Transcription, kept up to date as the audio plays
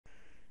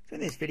So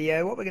in this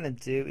video, what we're going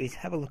to do is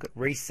have a look at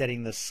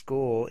resetting the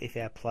score if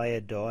our player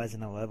dies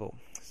in a level.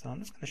 So I'm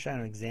just going to show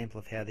an example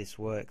of how this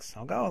works.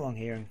 I'll go along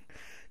here and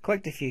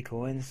collect a few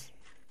coins.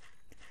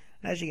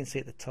 And as you can see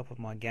at the top of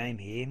my game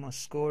here, my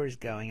score is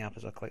going up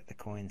as I collect the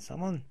coins. So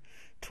I'm on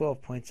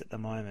 12 points at the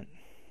moment,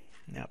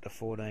 now up to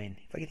 14.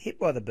 If I get hit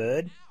by the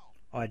bird,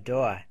 I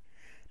die,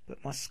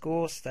 but my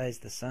score stays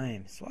the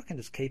same. So I can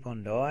just keep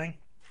on dying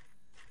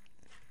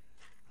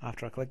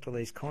after I collect all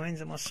these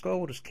coins, and my score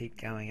will just keep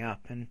going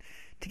up. And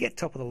to get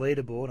top of the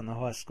leaderboard on the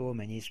high score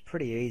menu is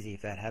pretty easy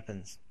if that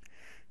happens.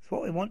 So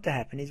what we want to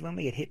happen is when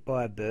we get hit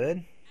by a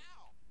bird,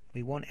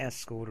 we want our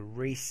score to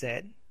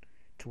reset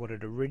to what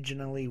it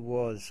originally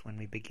was when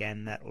we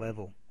began that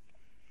level.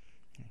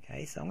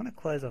 Okay, so I'm going to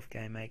close off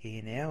GameMaker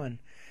here now, and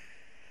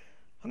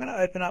I'm going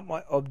to open up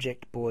my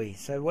object buoy.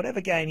 So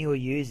whatever game you're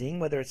using,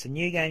 whether it's a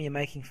new game you're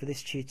making for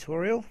this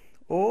tutorial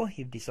or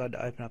you've decided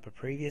to open up a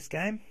previous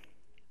game,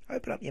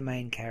 open up your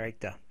main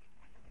character.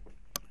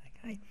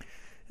 Okay,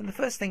 and the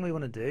first thing we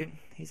want to do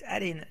is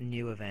add in a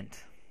new event. So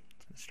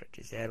I'm going to stretch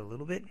this out a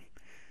little bit.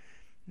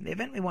 And the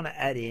event we want to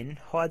add in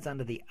hides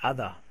under the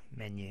Other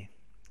menu.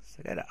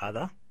 So go to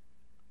Other,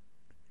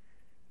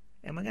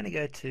 and we're going to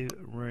go to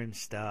Room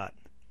Start.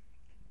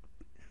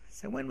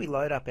 So when we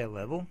load up our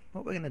level,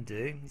 what we're going to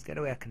do is go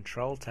to our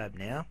Control tab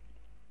now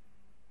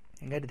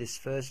and go to this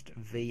first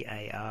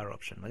VAR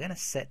option. We're going to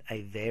set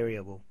a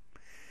variable.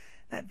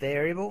 That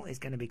variable is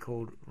going to be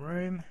called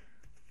Room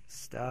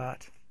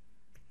Start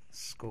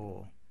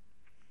Score.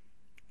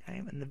 Okay,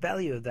 and the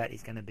value of that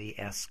is going to be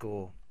our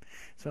score.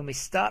 So when we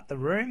start the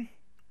room,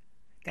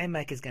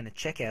 GameMaker is going to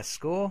check our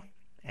score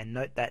and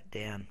note that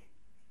down.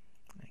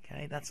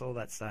 Okay, that's all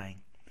that's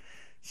saying.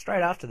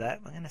 Straight after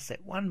that, we're going to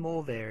set one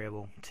more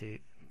variable to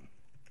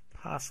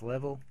pass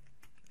level,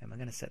 and we're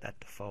going to set that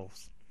to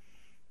false.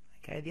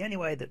 Okay, the only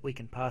way that we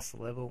can pass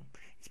the level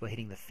is by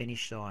hitting the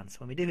finish sign. So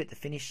when we do hit the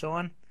finish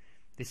sign,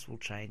 this will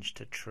change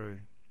to true.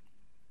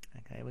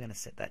 Okay, we're going to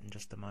set that in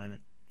just a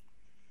moment.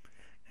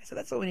 Okay, so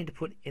that's all we need to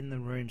put in the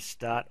room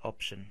start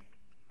option.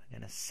 We're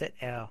going to set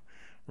our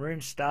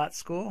room start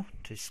score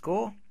to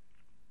score.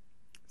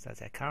 So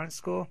that's our current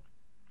score,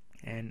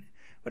 and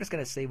we're just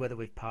going to see whether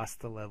we've passed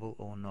the level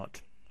or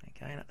not.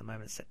 Okay, and at the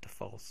moment it's set to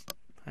false.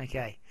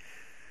 Okay,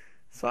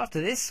 so after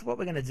this, what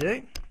we're going to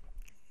do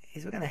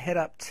is we're going to head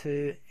up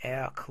to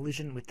our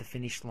collision with the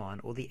finish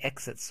line, or the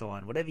exit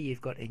sign, whatever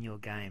you've got in your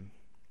game.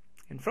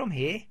 And from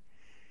here,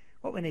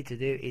 what we need to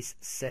do is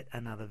set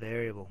another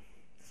variable.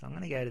 So I'm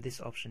going to go to this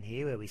option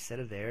here where we set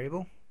a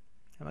variable,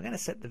 and we're going to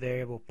set the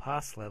variable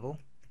pass level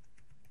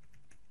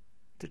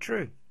to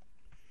true.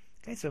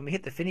 Okay, so when we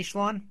hit the finish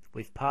line,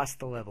 we've passed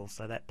the level.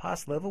 So that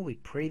pass level we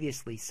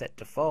previously set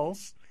to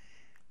false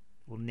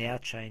will now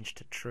change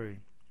to true.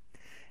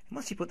 And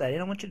once you put that in,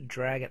 I want you to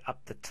drag it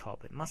up the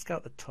top. It must go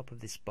at the top of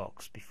this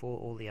box before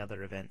all the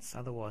other events,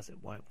 otherwise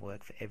it won't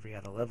work for every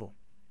other level.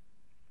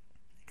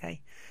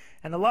 Okay,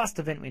 and the last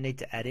event we need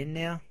to add in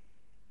now,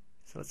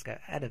 so let's go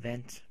add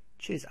event,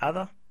 choose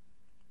other,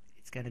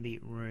 it's going to be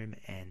room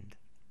end.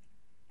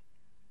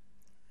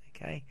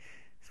 Okay,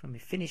 so when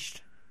we've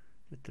finished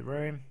with the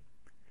room,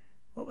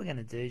 what we're going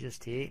to do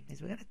just here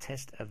is we're going to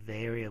test a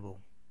variable.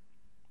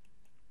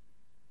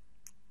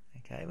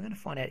 Okay, we're going to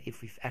find out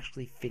if we've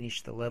actually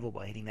finished the level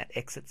by hitting that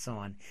exit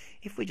sign.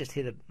 If we just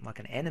hit like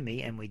an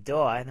enemy and we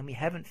die, then we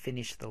haven't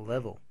finished the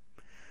level.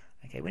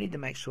 Okay, we need to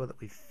make sure that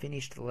we've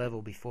finished the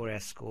level before our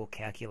score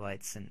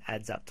calculates and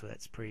adds up to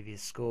its previous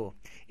score.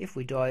 If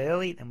we die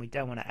early, then we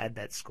don't want to add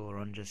that score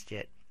on just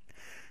yet.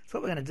 So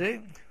what we're going to do,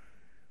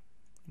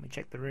 when we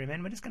check the room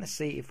end, we're just going to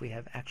see if we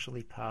have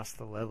actually passed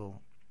the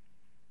level.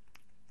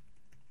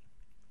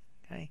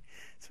 Okay,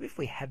 so if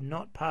we have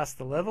not passed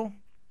the level,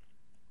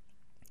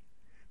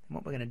 then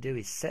what we're going to do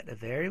is set a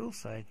variable.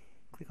 So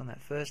click on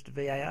that first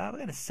VAR, we're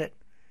going to set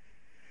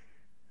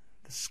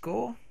the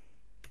score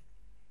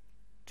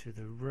to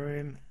the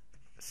room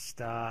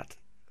start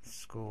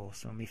score.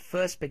 So when we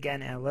first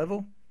began our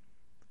level,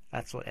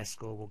 that's what our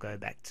score will go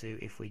back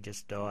to if we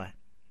just die.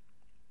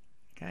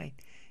 Okay,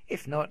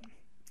 if not,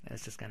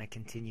 it's just going to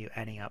continue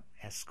adding up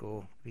our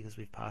score because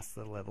we've passed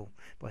the level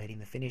by hitting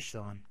the finish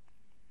sign.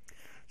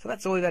 So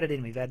that's all we've added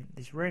in. We've added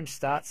this room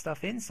start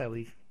stuff in, so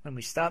when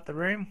we start the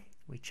room,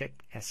 we check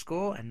our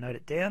score and note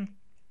it down,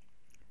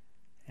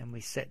 and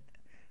we set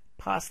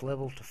pass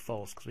level to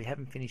false because we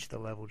haven't finished the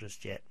level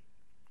just yet.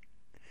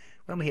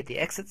 When we hit the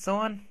exit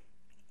sign,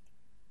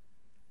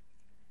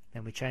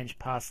 then we change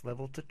pass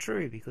level to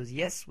true because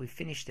yes, we've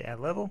finished our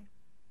level.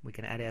 We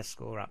can add our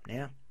score up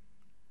now.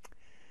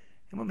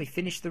 And when we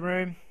finish the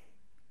room,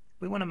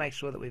 we want to make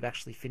sure that we've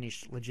actually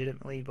finished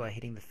legitimately by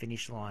hitting the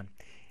finish line.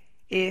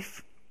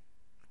 If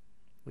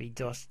we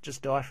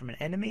just die from an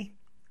enemy,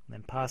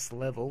 then pass the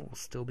level will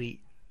still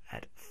be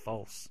at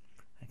false.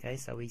 Okay,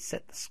 so we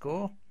set the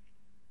score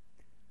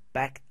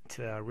back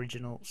to our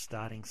original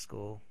starting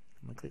score,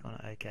 and we click on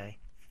OK.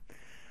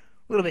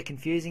 A little bit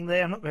confusing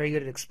there. I'm not very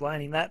good at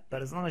explaining that,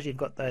 but as long as you've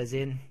got those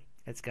in,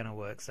 it's going to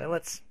work. So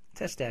let's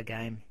test our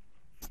game,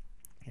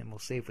 and we'll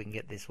see if we can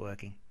get this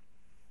working.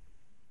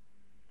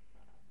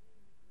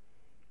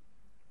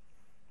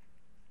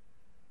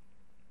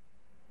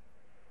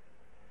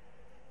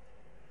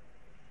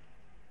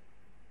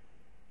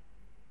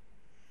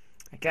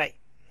 Okay,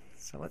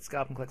 so let's go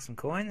up and collect some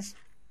coins.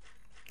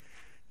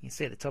 You can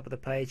see at the top of the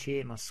page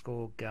here my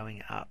score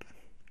going up.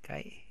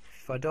 Okay,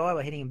 if I die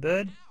by hitting a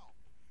bird,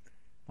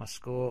 my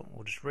score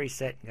will just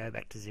reset and go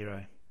back to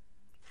 0.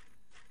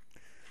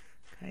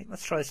 Okay,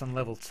 let's try this on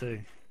level 2.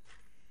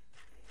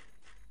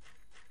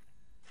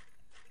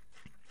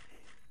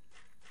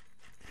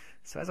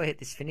 So as I hit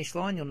this finish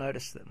line, you'll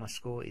notice that my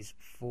score is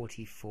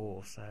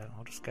 44. So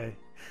I'll just go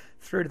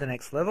through to the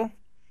next level.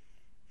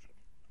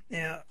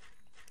 Now,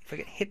 if I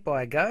get hit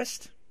by a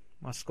ghost,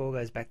 my score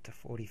goes back to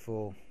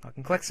 44. I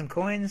can collect some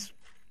coins.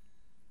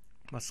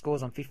 My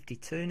score's on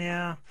 52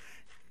 now.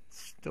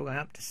 Still going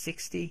up to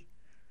 60.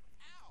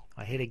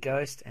 I hit a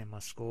ghost and my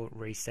score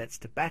resets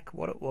to back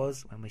what it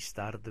was when we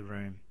started the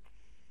room.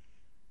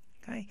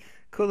 Okay,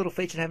 cool little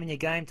feature to have in your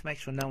game to make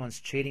sure no one's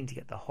cheating to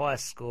get the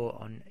highest score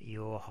on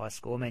your high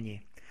score menu.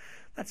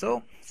 That's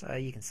all, so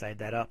you can save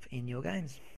that up in your games.